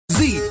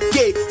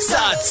के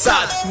साथ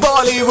साथ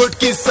बॉलीवुड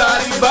की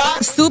सारी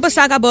बात।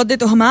 सुपरस्टार का बर्थडे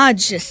तो हम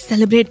आज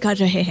सेलिब्रेट कर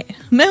रहे हैं।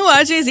 मैं हूँ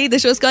RJ ji, the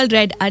show is called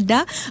red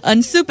अड्डा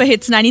on super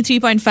hits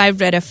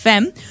 93.5 red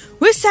FM.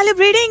 We are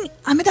celebrating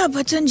Amitabh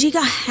Bachchan ji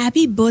का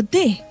happy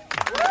birthday,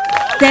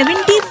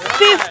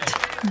 75th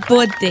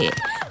birthday.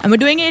 And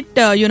we're doing it,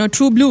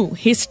 true blue,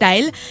 his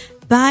style,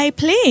 by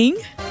playing.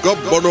 कब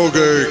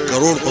बनोगे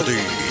करोड़पति?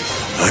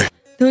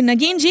 तो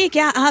नगीन जी,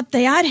 क्या आप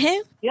तैयार हैं?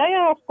 Yeah,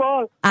 of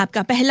course.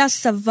 आपका पहला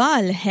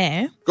सवाल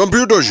है,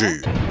 कंप्यूटर जी,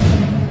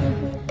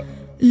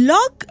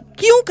 लॉक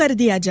क्यों कर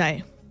दिया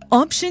जाए?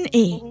 ऑप्शन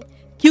ए,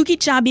 क्योंकि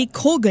चाबी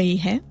खो गई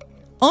है।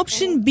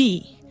 ऑप्शन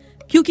बी,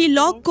 क्योंकि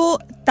लॉक को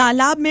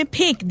तालाब में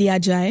फेंक दिया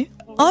जाए।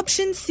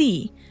 ऑप्शन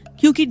सी,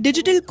 क्योंकि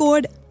डिजिटल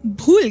कोड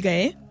भूल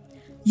गए।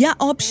 या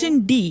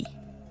option D,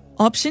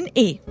 option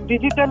A,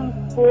 digital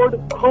code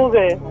खो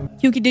गए।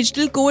 क्योंकि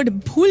डिजिटल कोड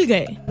भूल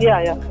गए।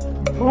 या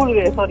भूल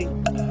गए, sorry.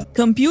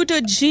 Computer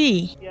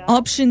ji,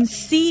 option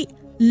C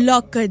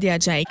lock कर दिया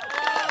जाए।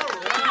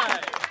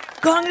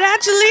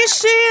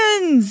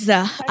 Congratulations!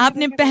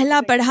 आपने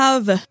पहला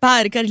पड़ाव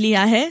पार कर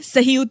लिया है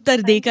सही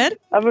उत्तर देकर।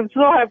 I'm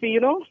so happy,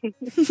 you know.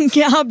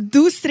 क्या आप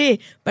दूसरे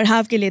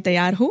पड़ाव के लिए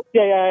तैयार हो?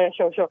 Yeah,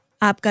 sure.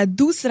 आपका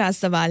दूसरा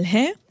सवाल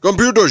है,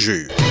 कंप्यूटर जी,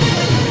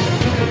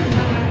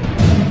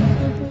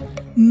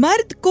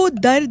 मर्द को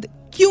दर्द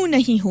क्यों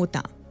नहीं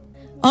होता?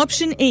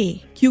 ऑप्शन ए,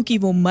 क्योंकि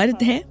वो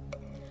मर्द है।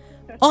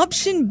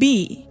 ऑप्शन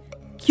बी,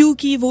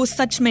 क्योंकि वो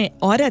सच में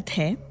औरत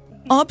है।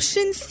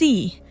 ऑप्शन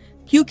सी,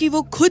 क्योंकि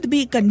वो खुद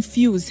भी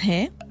कंफ्यूज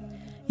है।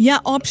 या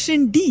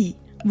ऑप्शन डी,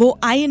 वो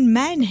आयरन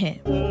मैन है।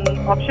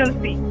 Option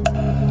C.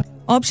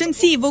 ऑप्शन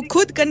सी, वो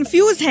खुद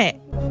कंफ्यूज है।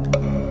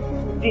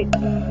 जी।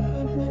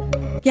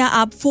 क्या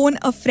आप फोन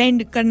अ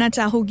फ्रेंड करना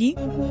चाहोगी?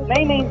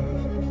 नहीं,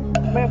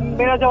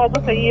 मेरा जवाब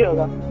तो सही ही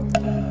होगा।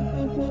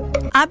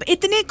 आप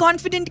इतने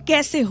कॉन्फिडेंट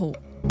कैसे हो?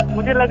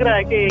 मुझे लग रहा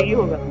है कि यही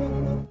होगा।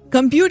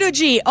 कंप्यूटर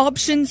जी,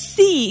 ऑप्शन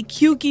सी,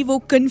 क्योंकि वो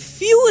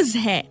कंफ्यूज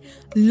है,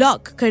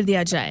 लॉक कर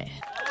दिया जाए।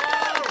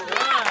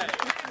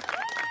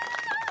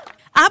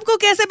 आपको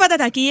कैसे पता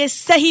था कि ये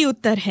सही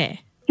उत्तर है?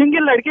 क्योंकि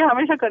लड़के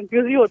हमेशा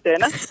कंफ्यूज ही होते हैं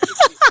ना।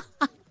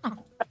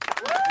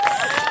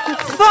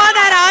 For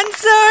that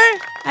answer,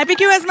 I pick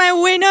you as my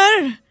winner.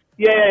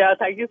 Yeah,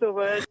 thank you so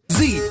much.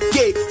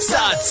 के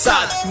साथ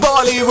साथ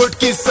बॉलीवुड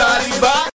की सारी बात।